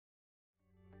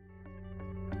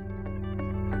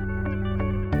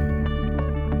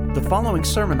The following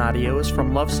sermon audio is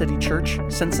from Love City Church,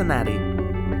 Cincinnati.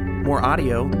 More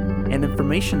audio and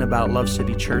information about Love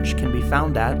City Church can be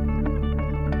found at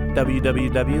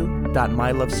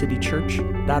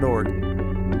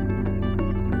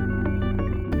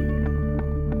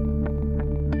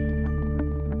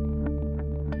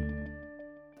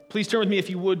Please turn with me, if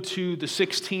you would, to the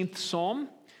 16th Psalm.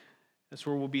 That's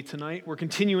where we'll be tonight. We're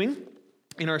continuing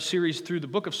in our series through the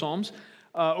book of Psalms.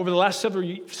 Over the last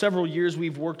several years,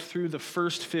 we've worked through the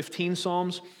first 15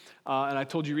 Psalms. And I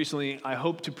told you recently, I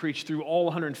hope to preach through all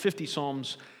 150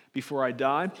 Psalms before I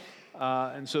die.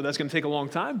 And so that's going to take a long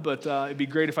time, but it'd be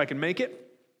great if I can make it.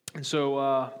 And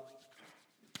so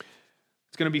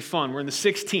it's going to be fun. We're in the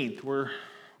 16th. We've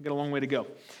got a long way to go.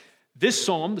 This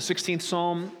psalm, the 16th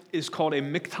psalm, is called a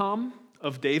Miktam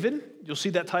of David. You'll see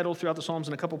that title throughout the Psalms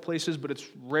in a couple places, but it's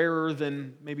rarer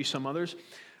than maybe some others.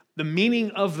 The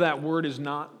meaning of that word is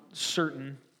not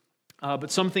certain,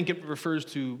 but some think it refers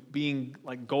to being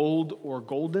like gold or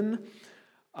golden.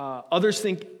 Others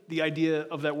think the idea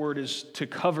of that word is to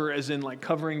cover, as in like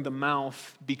covering the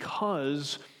mouth,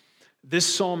 because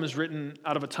this psalm is written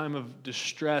out of a time of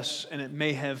distress, and it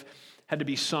may have had to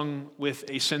be sung with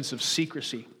a sense of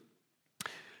secrecy.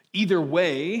 Either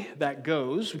way that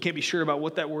goes, we can't be sure about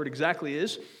what that word exactly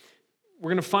is. We're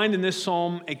going to find in this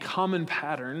psalm a common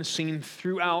pattern seen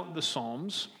throughout the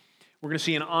Psalms. We're going to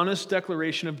see an honest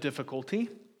declaration of difficulty,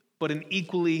 but an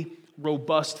equally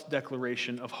robust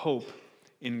declaration of hope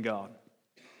in God.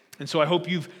 And so I hope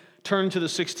you've turned to the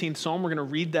 16th Psalm. We're going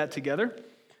to read that together.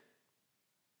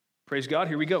 Praise God.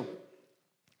 Here we go.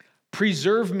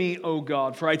 Preserve me, O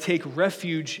God, for I take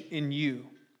refuge in you.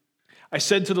 I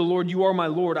said to the Lord, you are my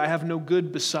Lord. I have no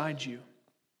good beside you.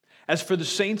 As for the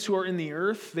saints who are in the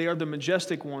earth, they are the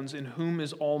majestic ones in whom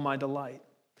is all my delight.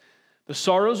 The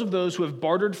sorrows of those who have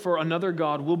bartered for another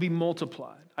God will be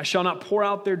multiplied. I shall not pour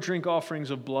out their drink offerings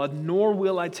of blood, nor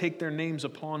will I take their names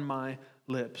upon my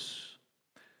lips.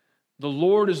 The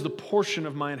Lord is the portion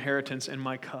of my inheritance and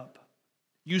my cup.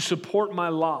 You support my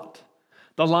lot.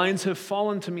 The lines have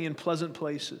fallen to me in pleasant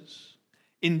places.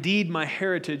 Indeed, my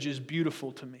heritage is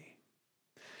beautiful to me.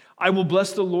 I will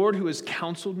bless the Lord who has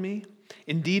counseled me.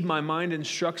 Indeed, my mind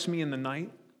instructs me in the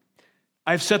night.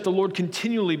 I have set the Lord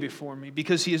continually before me.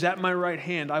 Because he is at my right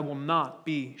hand, I will not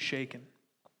be shaken.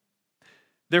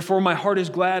 Therefore, my heart is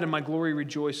glad and my glory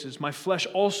rejoices. My flesh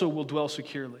also will dwell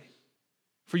securely.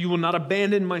 For you will not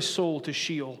abandon my soul to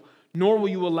Sheol, nor will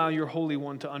you allow your Holy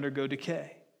One to undergo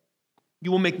decay. You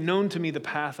will make known to me the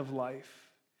path of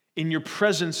life. In your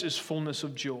presence is fullness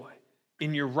of joy.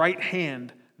 In your right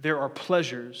hand there are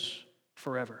pleasures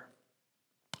forever.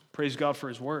 Praise God for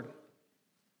his word.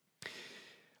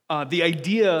 The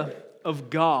idea of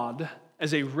God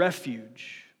as a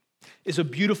refuge is a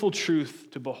beautiful truth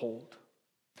to behold.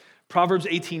 Proverbs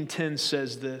 18:10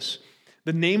 says this,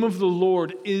 the name of the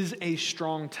Lord is a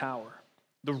strong tower.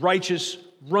 The righteous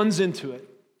runs into it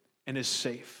and is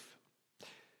safe.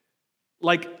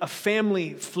 Like a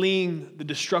family fleeing the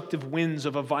destructive winds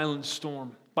of a violent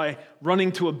storm by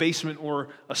running to a basement or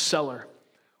a cellar,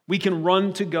 we can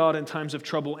run to God in times of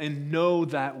trouble and know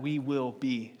that we will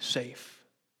be safe.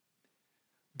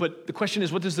 But the question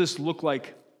is, what does this look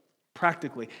like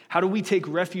practically? How do we take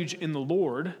refuge in the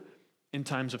Lord in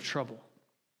times of trouble?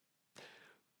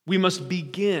 We must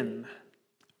begin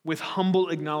with humble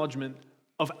acknowledgement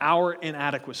of our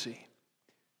inadequacy.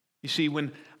 You see,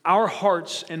 when our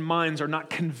hearts and minds are not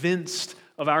convinced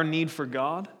of our need for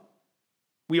God,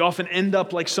 we often end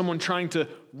up like someone trying to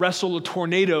wrestle a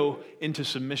tornado into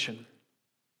submission.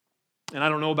 And I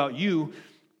don't know about you,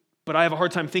 but I have a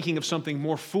hard time thinking of something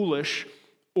more foolish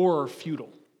or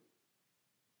futile.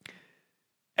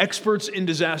 Experts in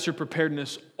disaster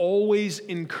preparedness always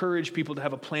encourage people to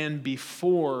have a plan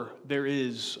before there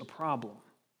is a problem.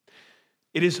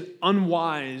 It is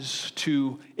unwise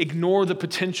to ignore the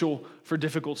potential for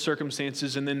difficult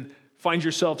circumstances and then find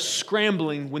yourself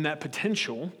scrambling when that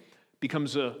potential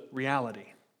becomes a reality.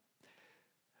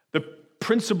 The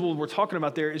principle we're talking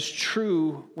about there is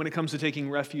true when it comes to taking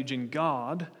refuge in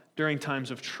God during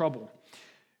times of trouble.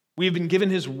 We have been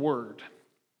given his word,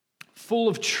 full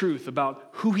of truth about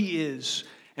who he is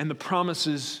and the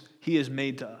promises he has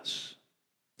made to us.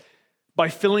 By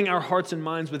filling our hearts and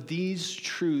minds with these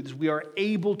truths, we are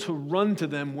able to run to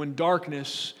them when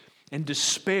darkness and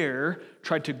despair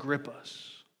try to grip us.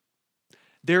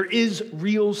 There is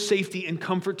real safety and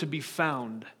comfort to be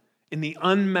found in the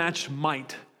unmatched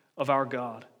might of our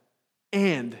God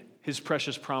and his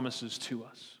precious promises to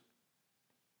us.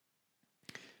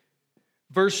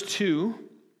 Verse 2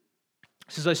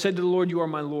 says, I said to the Lord, you are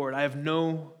my Lord. I have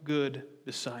no good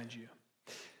beside you.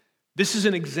 This is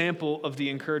an example of the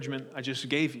encouragement I just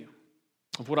gave you,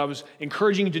 of what I was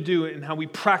encouraging you to do and how we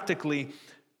practically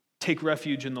take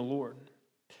refuge in the Lord.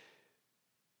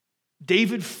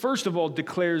 David, first of all,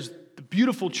 declares the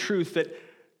beautiful truth that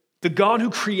the God who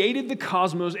created the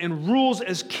cosmos and rules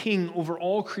as king over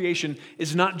all creation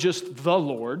is not just the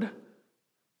Lord,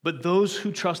 but those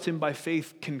who trust him by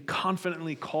faith can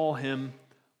confidently call him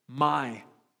my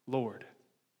Lord.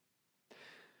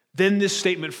 Then this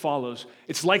statement follows.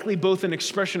 It's likely both an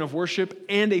expression of worship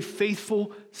and a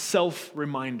faithful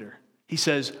self-reminder. He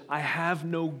says, I have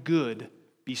no good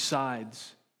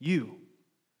besides you.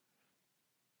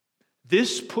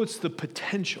 This puts the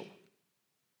potential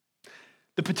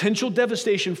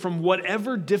devastation from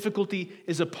whatever difficulty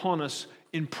is upon us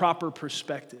in proper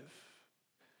perspective.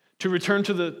 To return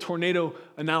to the tornado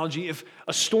analogy, if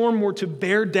a storm were to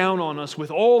bear down on us with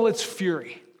all its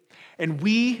fury, and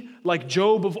we, like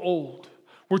Job of old,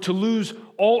 were to lose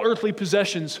all earthly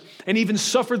possessions and even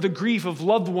suffer the grief of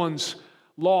loved ones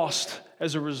lost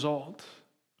as a result,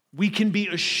 we can be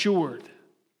assured,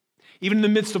 even in the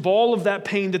midst of all of that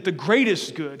pain, that the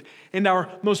greatest good and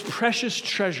our most precious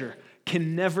treasure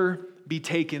can never be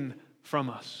taken from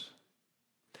us.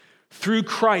 Through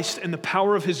Christ and the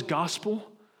power of his gospel,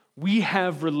 we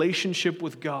have relationship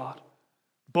with God,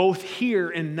 both here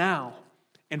and now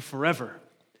and forever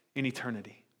in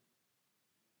eternity.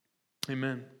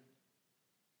 Amen.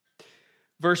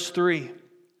 Verse 3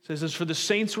 says, as for the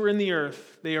saints who are in the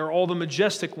earth, they are all the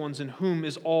majestic ones in whom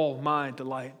is all my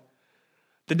delight.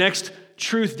 The next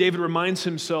truth David reminds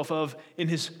himself of in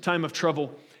his time of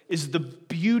trouble is the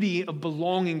beauty of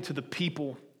belonging to the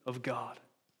people of God.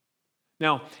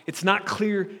 Now, it's not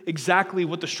clear exactly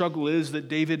what the struggle is that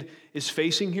David is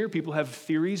facing here. People have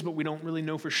theories, but we don't really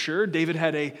know for sure. David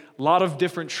had a lot of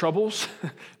different troubles,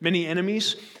 many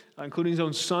enemies, including his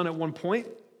own son at one point.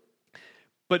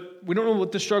 But we don't know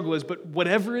what the struggle is. But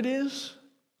whatever it is,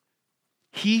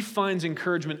 he finds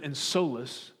encouragement and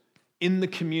solace in the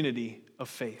community of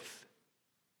faith.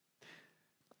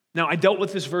 Now, I dealt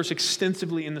with this verse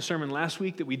extensively in the sermon last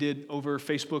week that we did over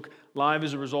Facebook Live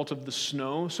as a result of the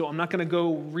snow, so I'm not going to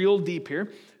go real deep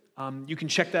here. You can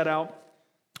check that out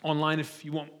online if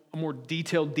you want a more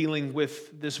detailed dealing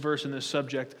with this verse and this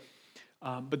subject.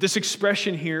 But this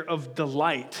expression here of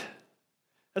delight,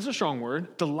 that's a strong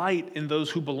word, delight in those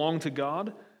who belong to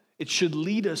God, it should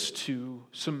lead us to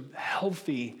some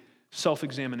healthy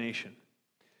self-examination.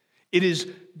 It is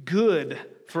good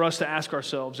for us to ask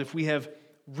ourselves if we have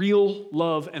real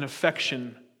love and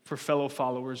affection for fellow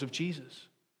followers of Jesus.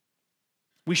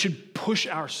 We should push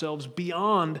ourselves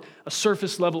beyond a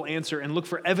surface level answer and look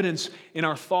for evidence in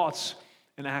our thoughts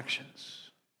and actions.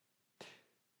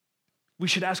 We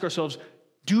should ask ourselves,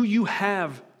 do you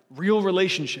have real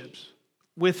relationships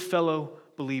with fellow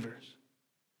believers?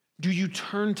 Do you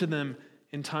turn to them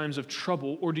in times of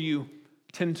trouble, or do you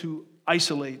tend to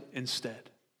isolate instead?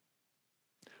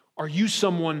 Are you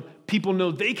someone people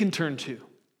know they can turn to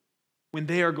when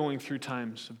they are going through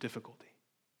times of difficulty?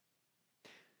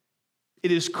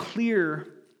 It is clear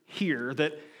here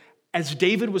that as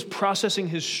David was processing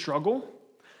his struggle,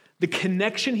 the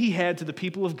connection he had to the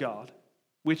people of God,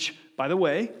 which, by the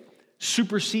way,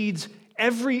 supersedes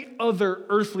every other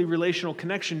earthly relational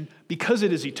connection because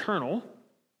it is eternal,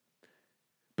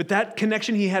 but that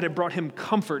connection he had, it brought him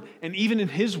comfort and, even in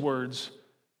his words,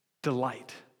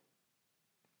 delight.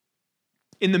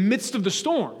 In the midst of the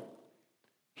storm,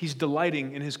 he's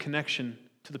delighting in his connection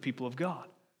to the people of God.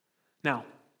 Now,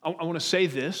 I want to say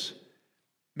this.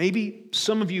 Maybe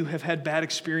some of you have had bad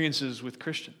experiences with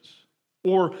Christians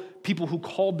or people who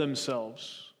called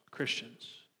themselves Christians.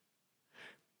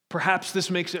 Perhaps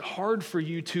this makes it hard for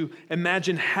you to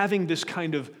imagine having this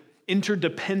kind of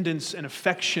interdependence and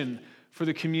affection for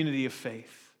the community of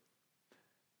faith.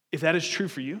 If that is true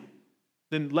for you,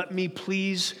 then let me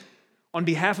please, on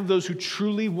behalf of those who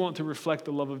truly want to reflect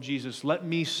the love of Jesus, let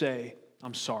me say,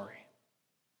 I'm sorry.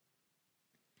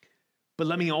 But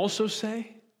let me also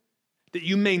say that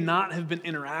you may not have been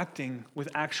interacting with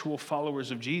actual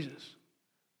followers of Jesus.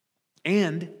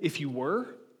 And if you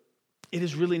were, it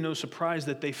is really no surprise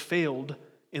that they failed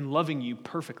in loving you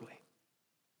perfectly.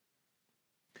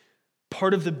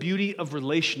 Part of the beauty of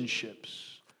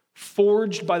relationships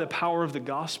forged by the power of the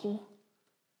gospel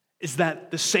is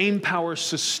that the same power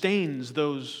sustains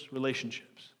those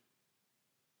relationships.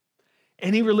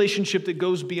 Any relationship that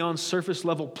goes beyond surface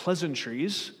level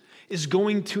pleasantries is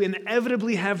going to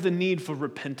inevitably have the need for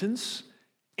repentance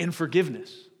and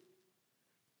forgiveness.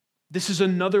 This is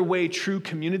another way true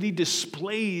community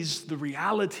displays the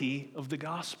reality of the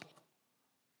gospel.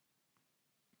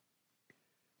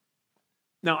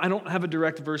 Now, I don't have a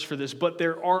direct verse for this, but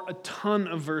there are a ton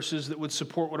of verses that would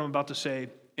support what I'm about to say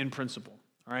in principle.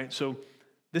 All right, so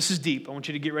this is deep. I want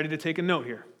you to get ready to take a note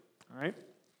here. All right?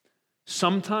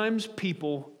 Sometimes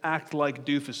people act like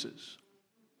doofuses.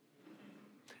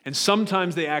 And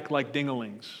sometimes they act like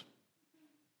dingalings.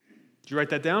 Did you write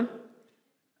that down?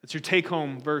 That's your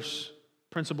take-home verse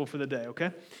principle for the day,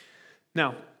 okay?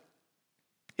 Now,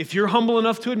 if you're humble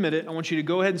enough to admit it, I want you to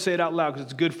go ahead and say it out loud because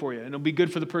it's good for you, and it'll be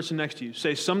good for the person next to you.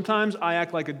 Say, sometimes I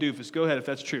act like a doofus. Go ahead if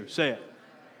that's true. Say it.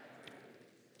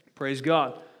 Praise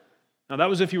God. Now, that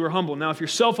was if you were humble. Now, if you're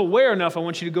self-aware enough, I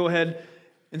want you to go ahead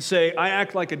and say, I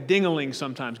act like a dingaling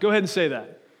sometimes. Go ahead and say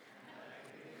that.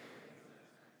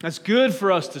 That's good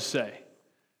for us to say.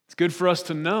 It's good for us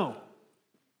to know.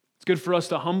 It's good for us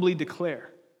to humbly declare.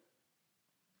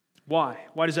 Why?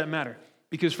 Why does that matter?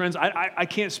 Because, friends, I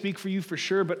can't speak for you for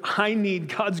sure, but I need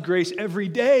God's grace every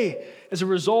day as a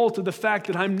result of the fact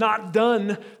that I'm not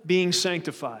done being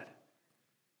sanctified.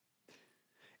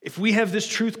 If we have this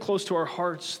truth close to our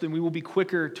hearts, then we will be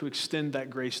quicker to extend that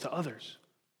grace to others.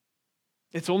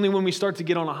 It's only when we start to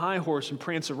get on a high horse and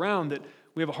prance around that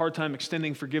we have a hard time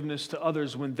extending forgiveness to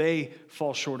others when they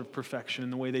fall short of perfection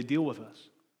in the way they deal with us.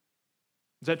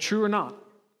 Is that true or not?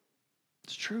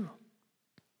 It's true.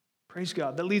 Praise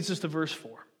God. That leads us to verse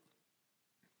 4.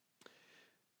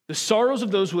 The sorrows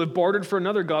of those who have bartered for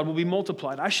another god will be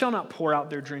multiplied. I shall not pour out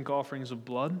their drink offerings of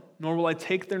blood, nor will I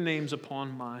take their names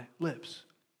upon my lips.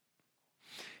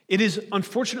 It is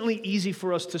unfortunately easy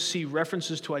for us to see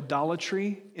references to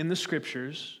idolatry in the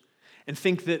scriptures and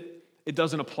think that it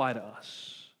doesn't apply to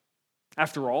us.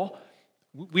 After all,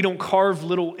 we don't carve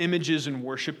little images and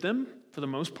worship them for the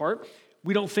most part.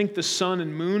 We don't think the sun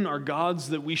and moon are gods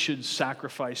that we should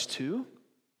sacrifice to.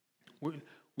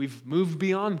 We've moved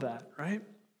beyond that, right?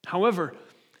 However,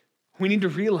 we need to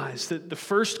realize that the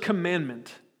first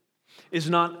commandment is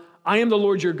not, I am the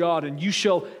Lord your God, and you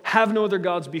shall have no other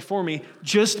gods before me,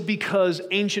 just because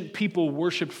ancient people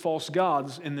worshiped false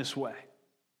gods in this way.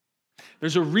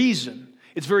 There's a reason.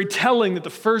 It's very telling that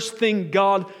the first thing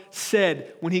God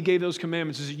said when he gave those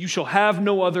commandments is that you shall have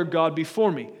no other God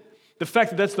before me. The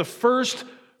fact that that's the first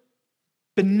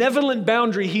benevolent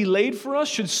boundary he laid for us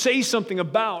should say something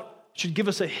about, should give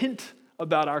us a hint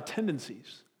about our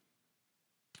tendencies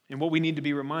and what we need to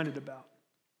be reminded about.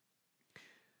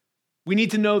 We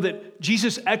need to know that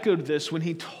Jesus echoed this when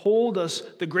he told us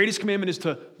the greatest commandment is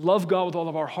to love God with all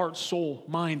of our heart, soul,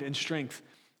 mind, and strength,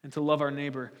 and to love our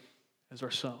neighbor as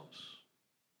ourselves.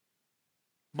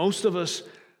 Most of us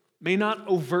may not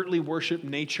overtly worship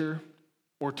nature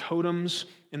or totems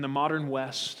in the modern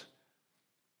West,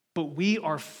 but we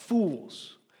are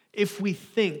fools if we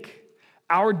think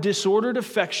our disordered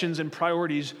affections and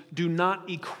priorities do not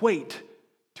equate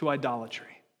to idolatry.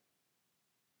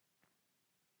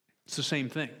 It's the same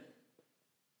thing.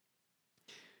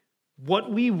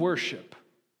 What we worship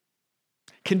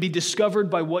can be discovered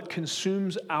by what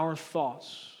consumes our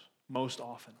thoughts most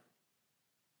often.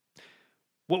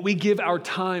 What we give our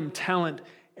time, talent,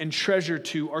 and treasure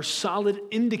to are solid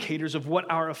indicators of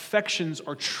what our affections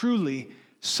are truly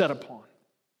set upon.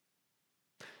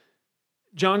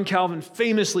 John Calvin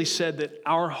famously said that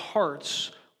our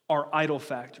hearts are idol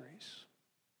factories.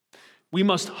 We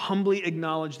must humbly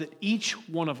acknowledge that each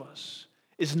one of us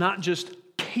is not just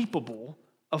capable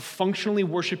of functionally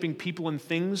worshiping people and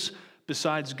things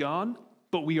besides God,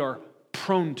 but we are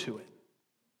prone to it.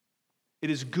 It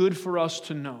is good for us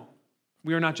to know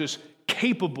we are not just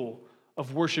capable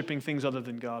of worshiping things other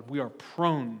than God. We are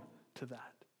prone to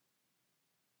that.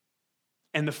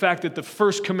 And the fact that the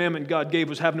first commandment God gave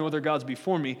was have no other gods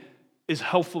before me is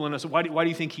helpful in us. Why do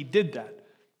you think he did that?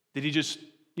 Did he just,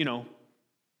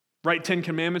 write 10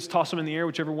 commandments, toss them in the air,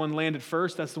 whichever one landed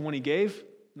first, that's the one he gave?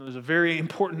 No, there's a very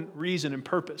important reason and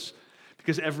purpose,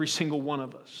 because every single one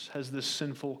of us has this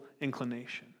sinful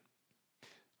inclination.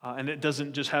 And it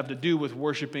doesn't just have to do with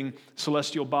worshiping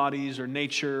celestial bodies or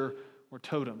nature or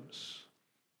totems.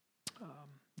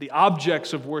 The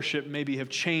objects of worship maybe have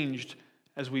changed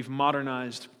as we've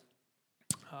modernized,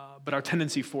 but our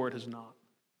tendency for it has not.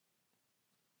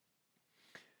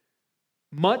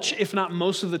 Much, if not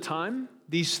most of the time,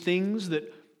 these things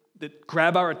that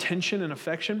grab our attention and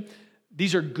affection,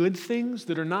 these are good things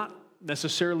that are not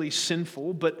necessarily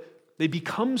sinful, but they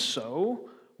become so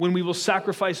when we will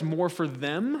sacrifice more for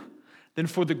them than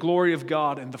for the glory of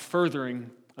God and the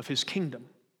furthering of his kingdom.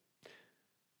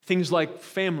 Things like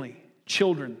family,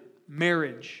 children,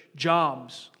 marriage,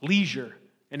 jobs, leisure,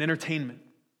 and entertainment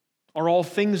are all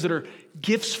things that are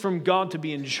gifts from God to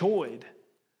be enjoyed.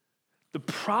 The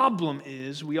problem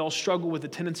is we all struggle with a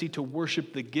tendency to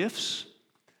worship the gifts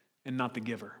and not the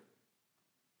giver.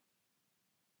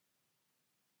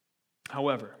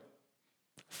 However,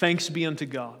 thanks be unto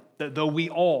God that though we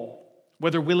all,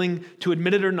 whether willing to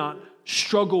admit it or not,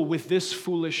 struggle with this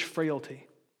foolish frailty,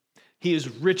 He is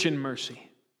rich in mercy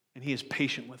and He is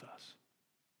patient with us.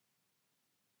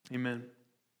 Amen.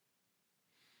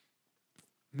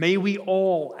 May we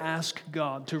all ask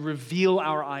God to reveal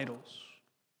our idols,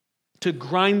 to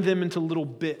grind them into little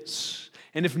bits,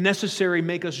 and if necessary,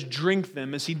 make us drink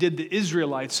them as He did the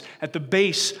Israelites at the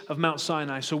base of Mount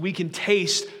Sinai, so we can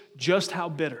taste just how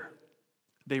bitter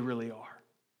they really are.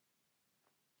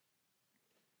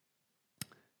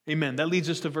 Amen. That leads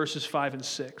us to verses 5 and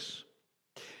 6.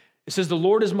 It says, the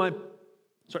Lord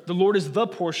is the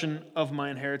portion of my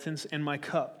inheritance and my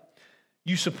cup.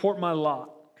 You support my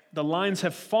lot. The lines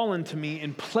have fallen to me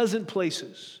in pleasant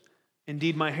places.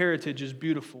 Indeed, my heritage is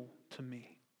beautiful to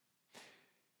me.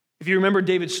 If you remember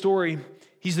David's story,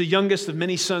 he's the youngest of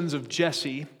many sons of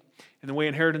Jesse. And the way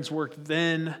inheritance worked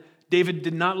then, David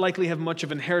did not likely have much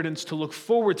of inheritance to look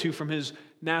forward to from his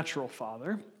natural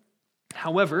father.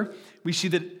 However, we see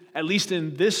that at least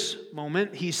in this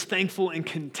moment, he's thankful and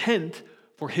content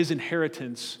for his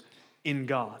inheritance in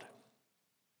God.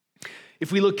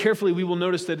 If we look carefully, we will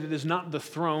notice that it is not the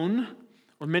throne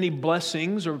or many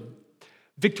blessings or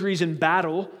victories in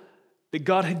battle that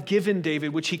God had given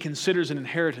David, which he considers an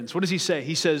inheritance. What does he say?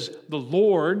 He says, the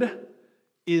Lord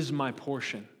is my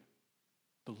portion.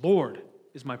 The Lord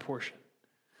is my portion.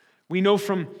 We know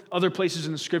from other places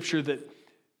in the Scripture that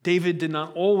David did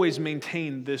not always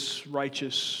maintain this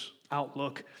righteous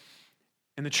outlook.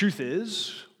 And the truth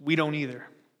is, we don't either.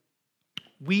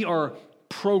 We are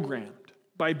programmed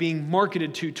by being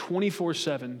marketed to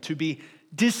 24/7 to be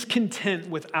discontent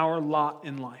with our lot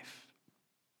in life.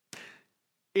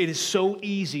 It is so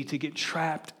easy to get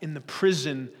trapped in the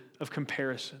prison of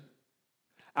comparison.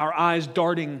 Our eyes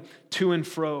darting to and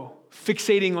fro,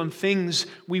 fixating on things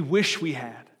we wish we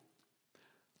had.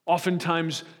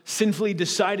 Oftentimes, sinfully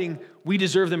deciding we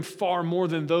deserve them far more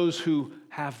than those who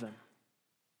have them.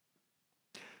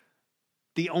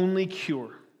 The only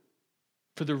cure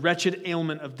for the wretched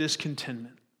ailment of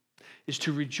discontentment is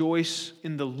to rejoice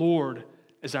in the Lord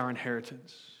as our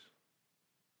inheritance.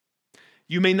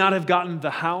 You may not have gotten the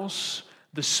house,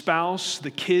 the spouse,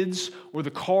 the kids, or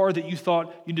the car that you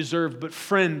thought you deserved, but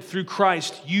friend, through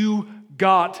Christ, you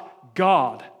got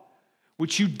God,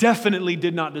 which you definitely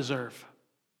did not deserve.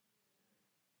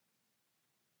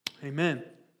 Amen.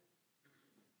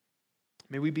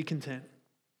 May we be content.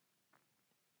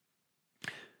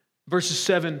 Verses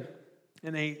 7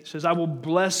 and 8 says, I will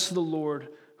bless the Lord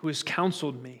who has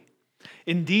counseled me.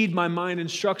 Indeed, my mind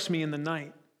instructs me in the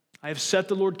night. I have set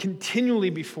the Lord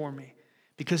continually before me.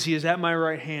 Because He is at my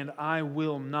right hand, I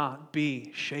will not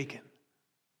be shaken.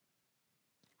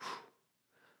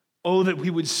 Oh, that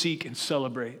we would seek and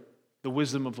celebrate the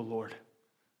wisdom of the Lord.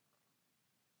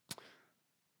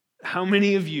 How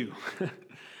many of you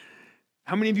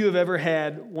have ever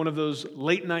had one of those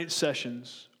late night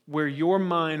sessions where your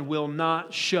mind will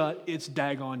not shut its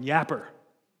daggone yapper?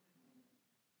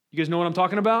 You guys know what I'm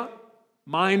talking about?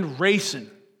 Mind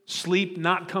racing, sleep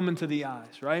not coming to the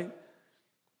eyes, right?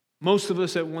 Most of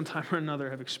us at one time or another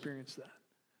have experienced that.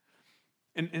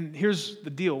 And here's the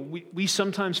deal. We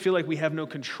sometimes feel like we have no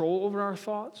control over our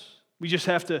thoughts. We just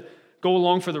have to go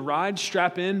along for the ride,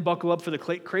 strap in, buckle up for the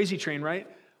crazy train, right?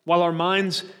 While our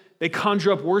minds, they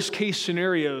conjure up worst case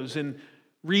scenarios and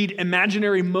read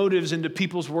imaginary motives into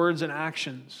people's words and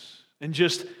actions and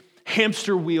just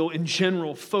hamster wheel in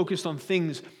general, focused on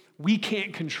things we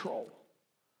can't control.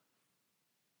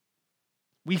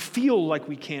 We feel like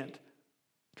we can't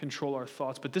control our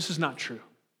thoughts, but this is not true.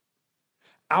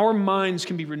 Our minds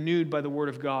can be renewed by the Word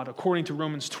of God, according to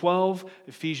Romans 12,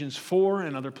 Ephesians 4,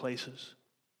 and other places.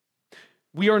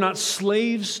 We are not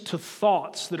slaves to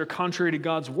thoughts that are contrary to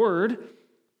God's Word.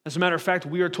 As a matter of fact,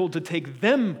 we are told to take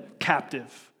them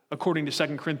captive, according to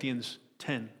 2 Corinthians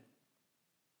 10.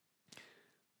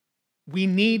 We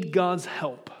need God's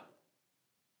help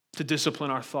to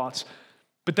discipline our thoughts,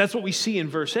 but that's what we see in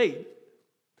verse 8.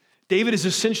 David is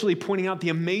essentially pointing out the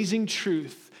amazing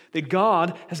truth that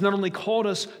God has not only called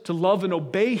us to love and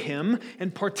obey Him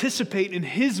and participate in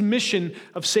His mission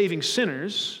of saving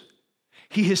sinners,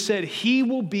 He has said He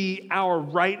will be our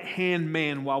right-hand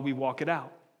man while we walk it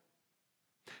out.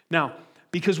 Now,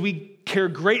 because we care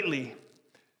greatly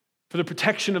for the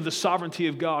protection of the sovereignty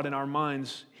of God in our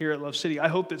minds here at Love City, I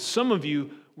hope that some of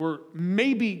you were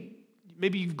maybe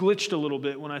you glitched a little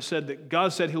bit when I said that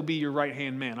God said He'll be your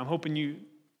right-hand man. I'm hoping you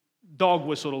dog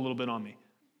whistled a little bit on me.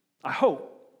 I hope.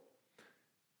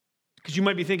 Because you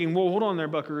might be thinking, well, hold on there,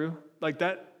 buckaroo. Like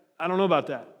that, I don't know about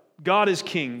that. God is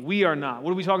king. We are not.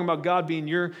 What are we talking about God being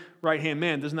your right-hand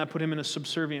man? Doesn't that put him in a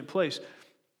subservient place?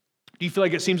 Do you feel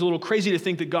like it seems a little crazy to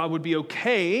think that God would be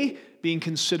okay being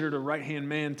considered a right-hand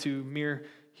man to mere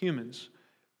humans?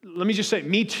 Let me just say,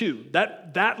 me too.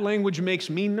 That language makes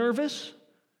me nervous,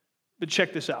 but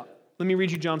check this out. Let me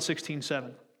read you John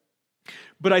 16:7.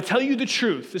 But I tell you the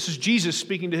truth. This is Jesus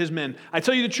speaking to his men. I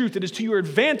tell you the truth. It is to your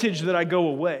advantage that I go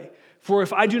away. For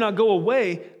if I do not go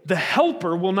away, the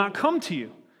helper will not come to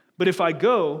you. But if I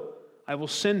go, I will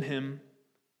send him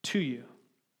to you.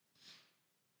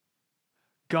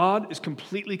 God is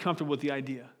completely comfortable with the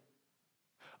idea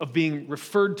of being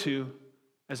referred to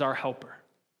as our helper.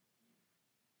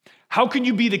 How can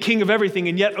you be the king of everything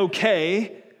and yet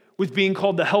okay with being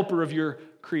called the helper of your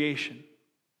creation?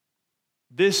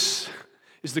 This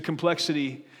is the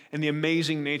complexity and the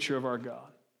amazing nature of our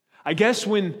God. I guess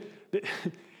when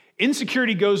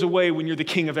insecurity goes away when you're the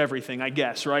king of everything, I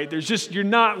guess, right? You're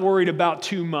not worried about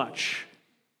too much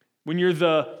when you're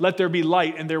the let there be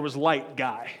light and there was light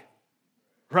guy,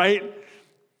 right?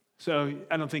 So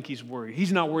I don't think he's worried.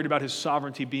 He's not worried about his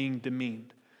sovereignty being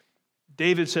demeaned.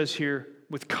 David says here,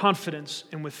 with confidence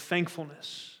and with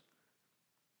thankfulness,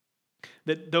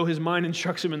 that though his mind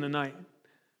instructs him in the night,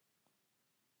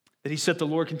 that he set the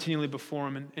Lord continually before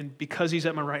him, and because he's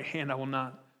at my right hand, I will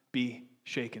not be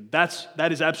shaken. That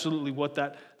is absolutely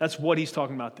that's what he's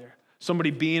talking about there.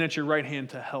 Somebody being at your right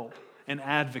hand to help, an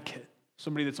advocate,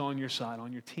 somebody that's on your side,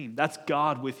 on your team. That's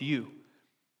God with you.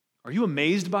 Are you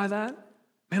amazed by that?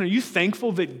 Man, are you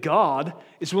thankful that God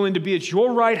is willing to be at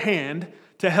your right hand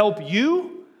to help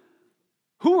you?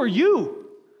 Who are you?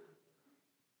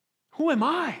 Who am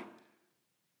I?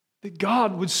 That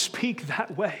God would speak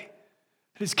that way.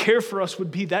 His care for us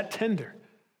would be that tender,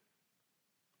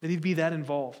 that he'd be that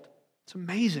involved. It's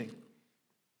amazing.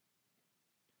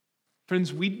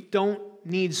 Friends, we don't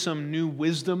need some new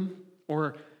wisdom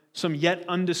or some yet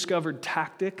undiscovered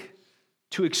tactic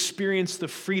to experience the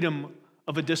freedom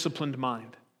of a disciplined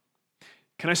mind.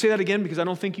 Can I say that again? Because I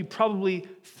don't think you probably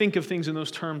think of things in those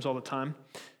terms all the time.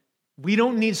 We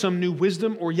don't need some new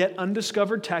wisdom or yet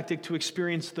undiscovered tactic to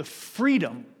experience the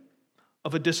freedom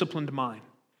of a disciplined mind.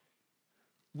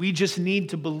 We just need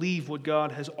to believe what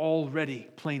God has already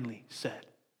plainly said.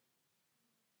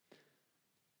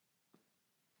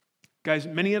 Guys,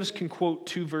 many of us can quote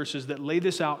two verses that lay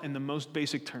this out in the most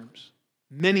basic terms.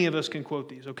 Many of us can quote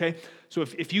these, okay? So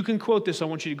if you can quote this, I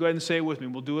want you to go ahead and say it with me.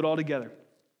 We'll do it all together.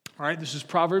 All right, this is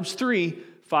Proverbs 3,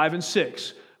 5, and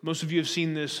 6. Most of you have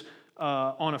seen this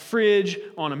on a fridge,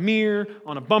 on a mirror,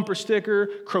 on a bumper sticker,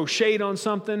 crocheted on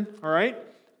something, all right?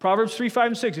 Proverbs 3, 5,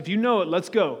 and 6. If you know it, let's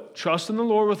go. Trust in the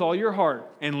Lord with all your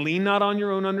heart and lean not on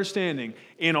your own understanding.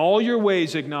 In all your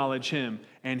ways acknowledge him,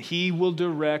 and he will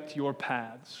direct your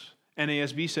paths.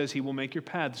 NASB says he will make your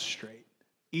paths straight.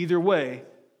 Either way,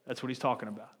 that's what he's talking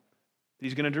about.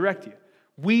 He's going to direct you.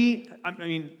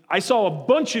 I saw a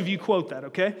bunch of you quote that,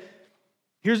 okay?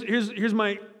 Here's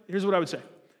what I would say.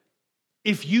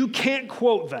 If you can't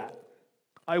quote that,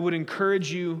 I would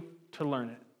encourage you to learn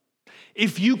it.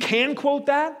 If you can quote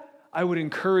that, I would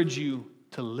encourage you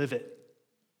to live it.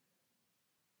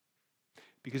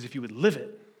 Because if you would live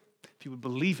it, if you would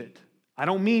believe it, I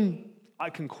don't mean I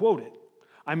can quote it.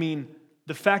 I mean,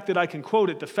 the fact that I can quote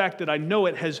it, the fact that I know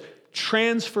it has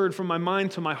transferred from my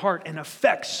mind to my heart and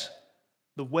affects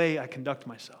the way I conduct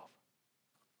myself.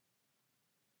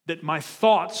 That my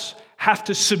thoughts have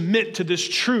to submit to this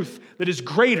truth that is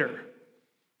greater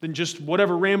than just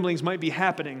whatever ramblings might be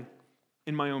happening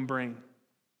in my own brain.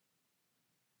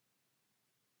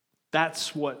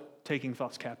 That's what taking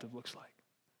thoughts captive looks like.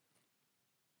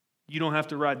 You don't have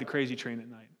to ride the crazy train at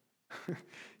night.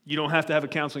 You don't have to have a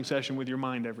counseling session with your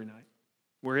mind every night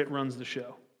where it runs the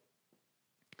show.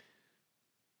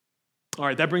 All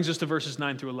right, that brings us to verses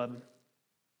 9 through 11.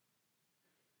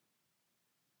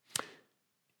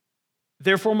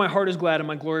 Therefore my heart is glad and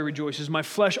my glory rejoices. My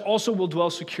flesh also will dwell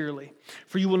securely.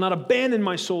 For you will not abandon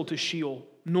my soul to Sheol,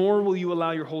 nor will you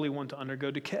allow your Holy One to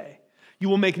undergo decay. You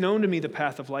will make known to me the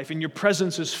path of life. In your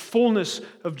presence is fullness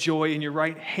of joy. In your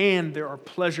right hand there are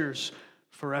pleasures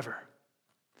forever.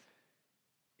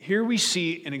 Here we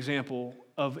see an example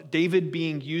of David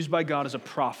being used by God as a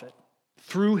prophet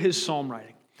through his psalm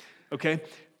writing. Okay?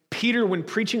 Peter, when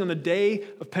preaching on the day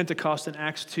of Pentecost in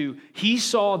Acts 2, he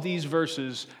saw these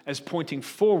verses as pointing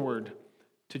forward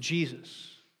to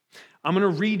Jesus. I'm going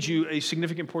to read you a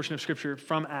significant portion of Scripture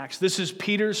from Acts. This is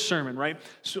Peter's sermon, right?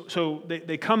 So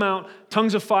they come out,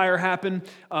 tongues of fire happen,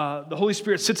 the Holy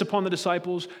Spirit sits upon the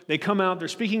disciples, they come out, they're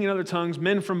speaking in other tongues,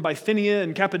 men from Bithynia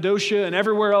and Cappadocia and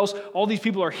everywhere else, all these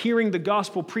people are hearing the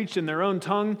gospel preached in their own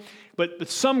tongue, but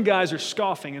some guys are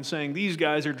scoffing and saying, these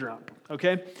guys are drunk,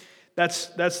 okay?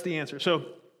 That's the answer. So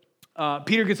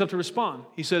Peter gets up to respond.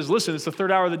 He says, listen, it's the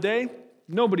third hour of the day,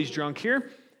 nobody's drunk here.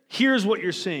 Here's what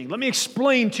you're seeing. Let me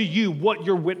explain to you what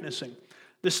you're witnessing.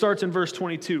 This starts in verse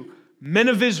 22. Men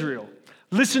of Israel,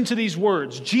 listen to these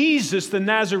words. Jesus the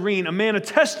Nazarene, a man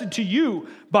attested to you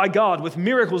by God with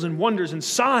miracles and wonders and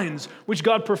signs which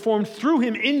God performed through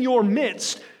him in your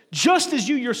midst, just as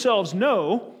you yourselves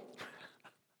know.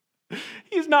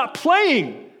 He's not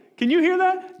playing. Can you hear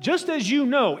that? Just as you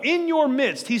know, in your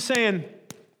midst, he's saying,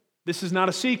 this is not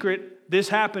a secret. This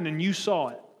happened and you saw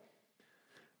it.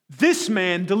 This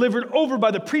man, delivered over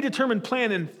by the predetermined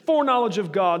plan and foreknowledge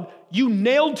of God, you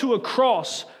nailed to a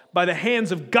cross by the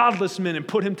hands of godless men and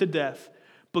put him to death.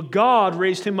 But God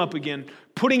raised him up again,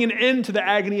 putting an end to the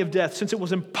agony of death, since it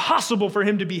was impossible for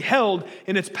him to be held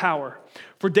in its power.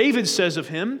 For David says of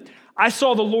him, I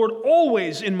saw the Lord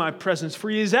always in my presence, for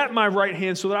he is at my right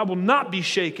hand, so that I will not be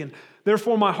shaken.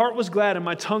 Therefore my heart was glad and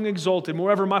my tongue exulted.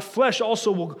 Moreover, my flesh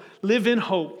also will live in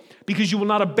hope, because you will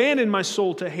not abandon my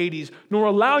soul to Hades, nor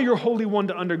allow your Holy One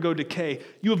to undergo decay.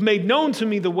 You have made known to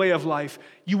me the way of life.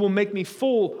 You will make me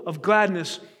full of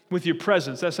gladness with your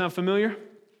presence. That sound familiar?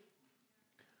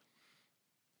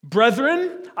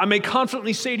 Brethren, I may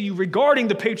confidently say to you regarding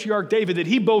the patriarch David that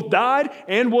he both died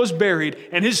and was buried,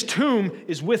 and his tomb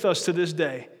is with us to this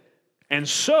day. And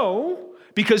so,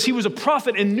 because he was a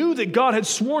prophet and knew that God had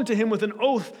sworn to him with an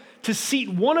oath to seat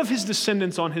one of his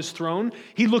descendants on his throne,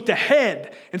 he looked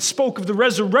ahead and spoke of the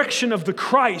resurrection of the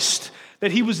Christ,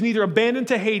 that he was neither abandoned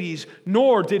to Hades,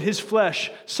 nor did his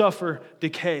flesh suffer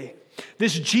decay.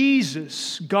 This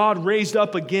Jesus God raised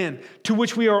up again, to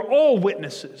which we are all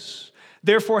witnesses.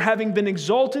 Therefore, having been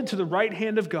exalted to the right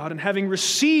hand of God, and having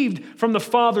received from the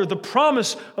Father the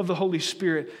promise of the Holy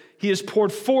Spirit, he has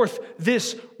poured forth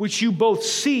this which you both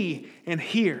see and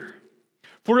hear.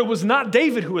 For it was not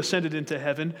David who ascended into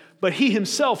heaven, but he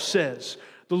himself says,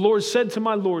 the Lord said to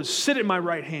my Lord, sit at my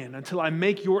right hand until I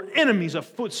make your enemies a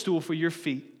footstool for your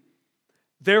feet.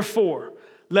 Therefore,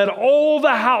 let all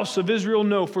the house of Israel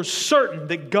know for certain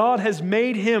that God has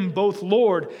made him both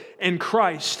Lord and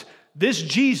Christ, this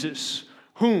Jesus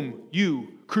whom you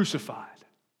crucified.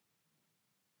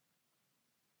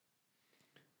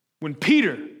 When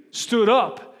Peter stood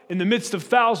up in the midst of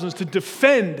thousands to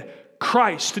defend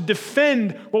Christ, to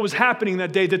defend what was happening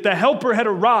that day, that the helper had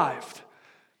arrived,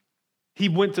 he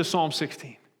went to Psalm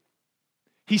 16.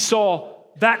 He saw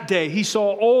that day, he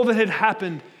saw all that had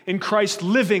happened in Christ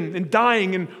living and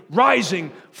dying and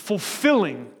rising,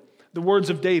 fulfilling the words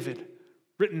of David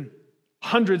written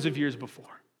hundreds of years before.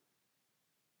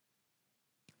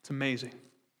 It's amazing.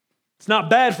 It's not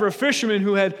bad for a fisherman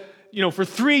who had, for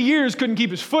 3 years couldn't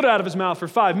keep his foot out of his mouth for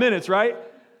 5 minutes, right?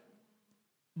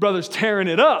 Brother's tearing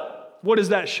it up. What does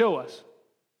that show us?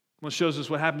 Well, it shows us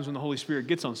what happens when the Holy Spirit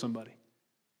gets on somebody.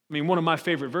 I mean, one of my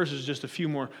favorite verses is just a few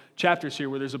more chapters here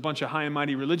where there's a bunch of high and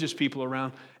mighty religious people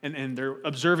around, and they're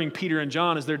observing Peter and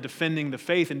John as they're defending the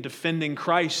faith and defending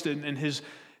Christ and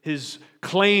his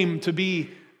claim to be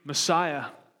Messiah.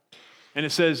 And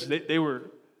it says they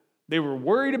were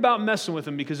worried about messing with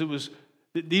him because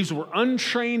these were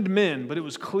untrained men, but it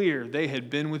was clear they had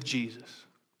been with Jesus.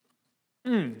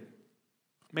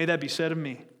 May that be said of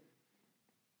me.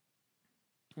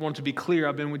 I want it to be clear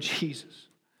I've been with Jesus.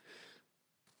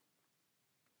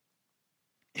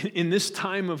 In this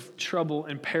time of trouble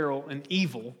and peril and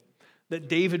evil that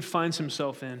David finds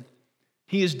himself in,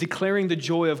 he is declaring the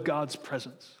joy of God's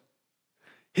presence.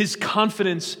 His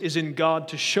confidence is in God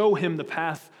to show him the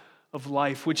path of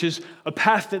life, which is a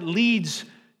path that leads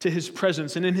to his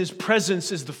presence. And in his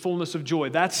presence is the fullness of joy.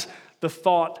 That's the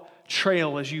thought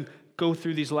trail as you go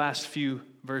through these last few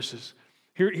verses.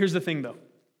 Here's the thing, though.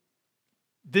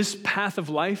 This path of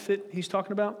life that he's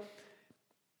talking about,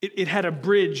 it had a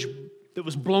bridge that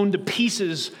was blown to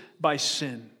pieces by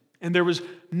sin. And there was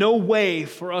no way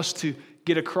for us to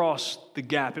get across the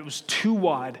gap. It was too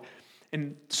wide.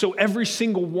 And so every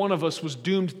single one of us was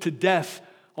doomed to death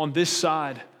on this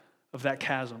side of that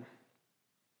chasm.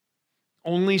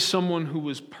 Only someone who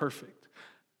was perfect.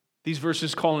 These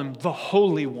verses call him the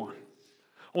Holy One.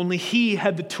 Only he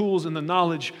had the tools and the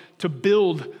knowledge to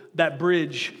build that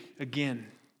bridge again.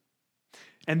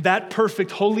 And that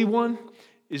perfect Holy One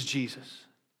is Jesus.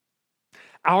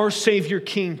 Our Savior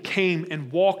King came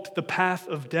and walked the path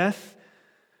of death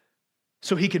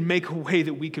so he could make a way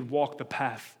that we could walk the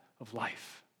path of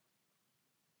life.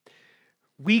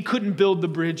 We couldn't build the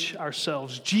bridge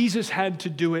ourselves. Jesus had to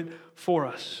do it for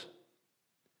us.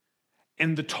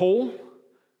 And the toll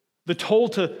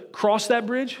to cross that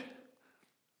bridge,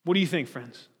 what do you think,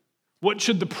 friends? What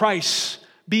should the price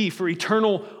be for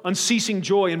eternal, unceasing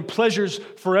joy and pleasures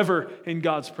forever in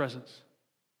God's presence?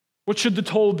 What should the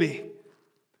toll be?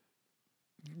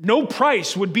 No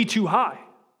price would be too high,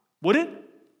 would it?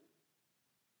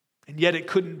 And yet it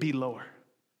couldn't be lower.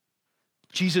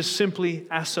 Jesus simply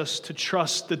asks us to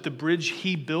trust that the bridge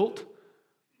he built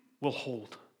will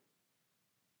hold.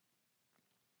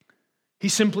 He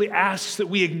simply asks that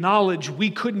we acknowledge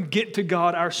we couldn't get to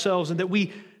God ourselves and that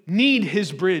we need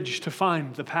his bridge to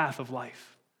find the path of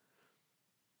life.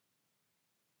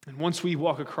 And once we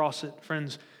walk across it,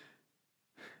 friends,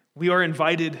 we are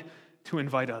invited to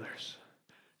invite others,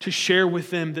 to share with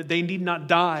them that they need not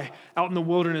die out in the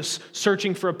wilderness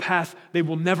searching for a path they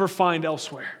will never find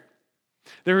elsewhere.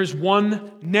 There is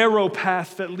one narrow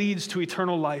path that leads to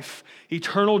eternal life,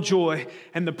 eternal joy,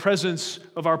 and the presence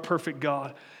of our perfect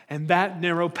God. And that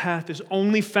narrow path is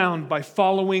only found by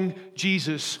following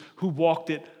Jesus, who walked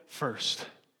it first.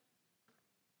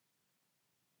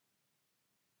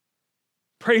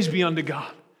 Praise be unto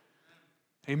God.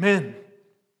 Amen.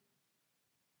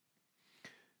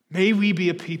 May we be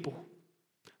a people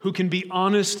who can be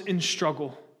honest in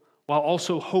struggle while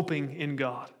also hoping in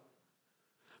God.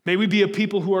 May we be a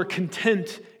people who are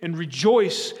content and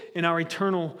rejoice in our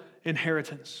eternal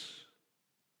inheritance.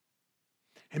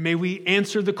 And may we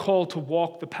answer the call to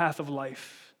walk the path of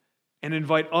life and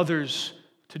invite others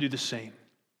to do the same.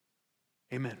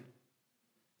 Amen.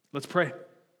 Let's pray.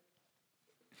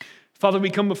 Father, we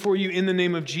come before you in the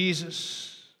name of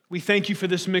Jesus. We thank you for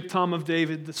this Miktam of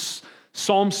David, this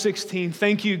Psalm 16.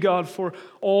 Thank you, God, for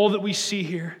all that we see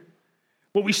here.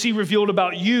 What we see revealed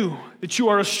about you, that you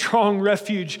are a strong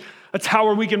refuge, a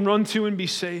tower we can run to and be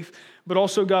safe. But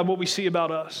also, God, what we see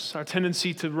about us, our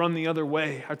tendency to run the other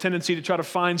way, our tendency to try to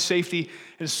find safety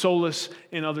and solace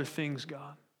in other things,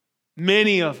 God.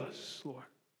 Many of us, Lord,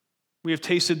 we have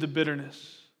tasted the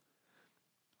bitterness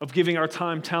of giving our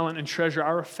time, talent, and treasure,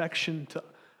 our affection to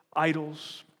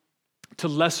idols, to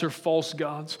lesser false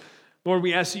gods. Lord,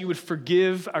 we ask that you would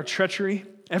forgive our treachery,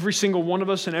 every single one of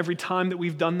us, and every time that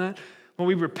we've done that. When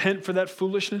we repent for that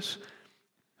foolishness,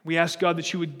 we ask, God,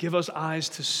 that you would give us eyes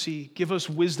to see, give us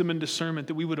wisdom and discernment,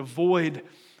 that we would avoid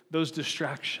those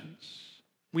distractions.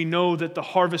 We know that the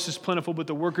harvest is plentiful, but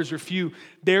the workers are few.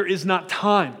 There is not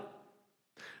time.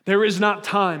 There is not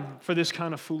time for this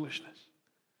kind of foolishness.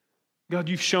 God,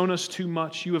 you've shown us too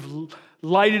much. You have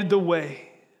lighted the way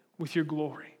with your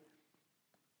glory.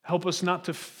 Help us not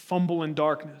to fumble in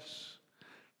darkness.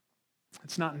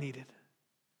 It's not needed.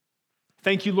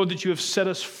 Thank you, Lord, that you have set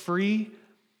us free.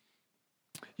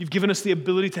 You've given us the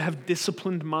ability to have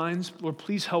disciplined minds. Lord,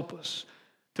 please help us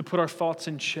to put our thoughts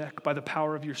in check by the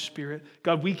power of your Spirit.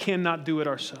 God, we cannot do it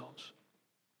ourselves.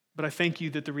 But I thank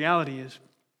you that the reality is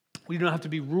we don't have to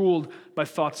be ruled by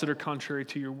thoughts that are contrary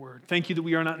to your word. Thank you that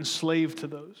we are not enslaved to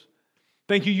those.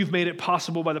 Thank you, you've made it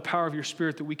possible by the power of your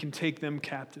Spirit that we can take them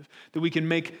captive, that we can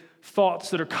make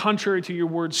thoughts that are contrary to your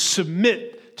word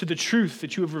submit to the truth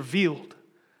that you have revealed.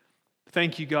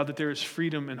 Thank you, God, that there is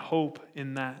freedom and hope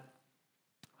in that.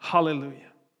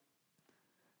 Hallelujah.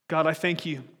 God, I thank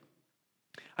you.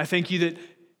 I thank you that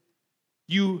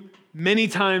you many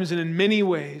times and in many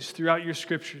ways throughout your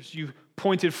scriptures, you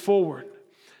pointed forward,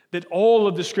 that all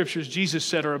of the scriptures Jesus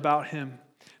said are about him.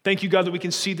 Thank you, God, that we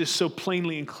can see this so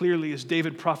plainly and clearly as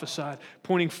David prophesied,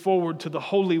 pointing forward to the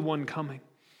Holy One coming.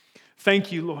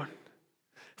 Thank you, Lord.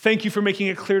 Thank you for making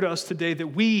it clear to us today that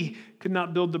we could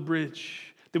not build the bridge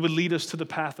that would lead us to the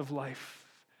path of life.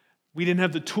 We didn't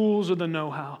have the tools or the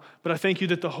know-how, but I thank you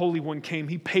that the Holy One came.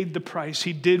 He paid the price.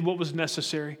 He did what was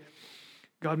necessary.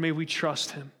 God, may we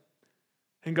trust him.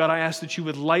 And God, I ask that you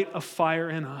would light a fire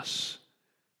in us.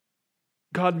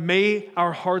 God, may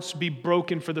our hearts be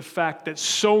broken for the fact that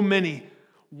so many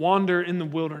wander in the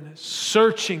wilderness,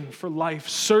 searching for life,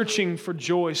 searching for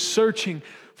joy, searching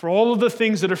for all of the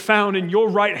things that are found in your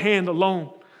right hand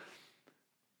alone.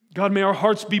 God, may our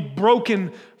hearts be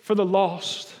broken for the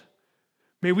lost.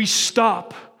 May we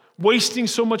stop wasting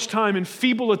so much time in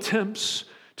feeble attempts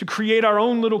to create our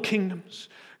own little kingdoms.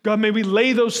 God, may we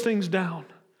lay those things down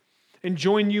and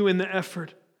join you in the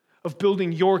effort of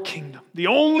building your kingdom, the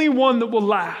only one that will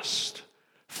last.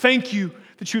 Thank you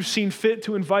that you've seen fit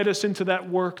to invite us into that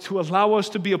work, to allow us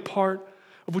to be a part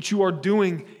of what you are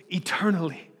doing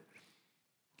eternally.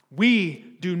 We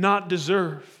do not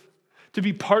deserve to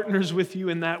be partners with you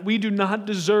in that. We do not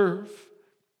deserve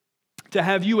to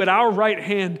have you at our right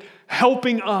hand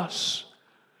helping us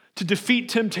to defeat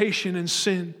temptation and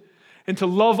sin, and to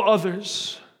love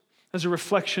others as a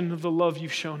reflection of the love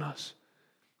you've shown us.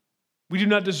 We do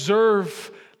not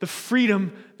deserve the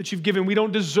freedom that you've given. We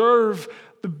don't deserve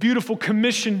the beautiful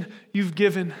commission you've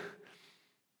given.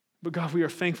 But God, we are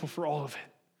thankful for all of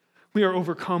it. We are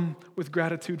overcome with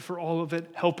gratitude for all of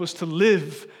it. Help us to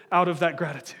live out of that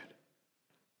gratitude.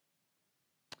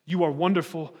 You are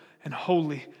wonderful and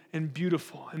holy and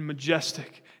beautiful and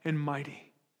majestic and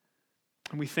mighty.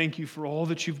 And we thank you for all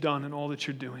that you've done and all that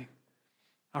you're doing.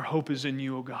 Our hope is in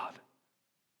you, O God.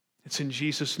 It's in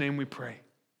Jesus' name we pray.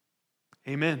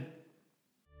 Amen.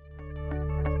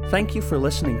 Thank you for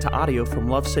listening to audio from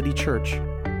Love City Church,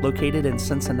 located in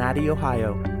Cincinnati,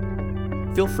 Ohio.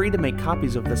 Feel free to make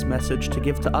copies of this message to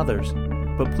give to others,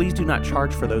 but please do not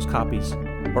charge for those copies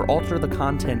or alter the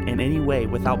content in any way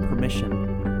without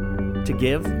permission. To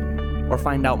give or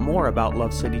find out more about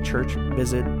Love City Church,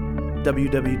 visit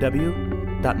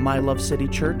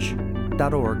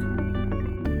www.mylovecitychurch.org.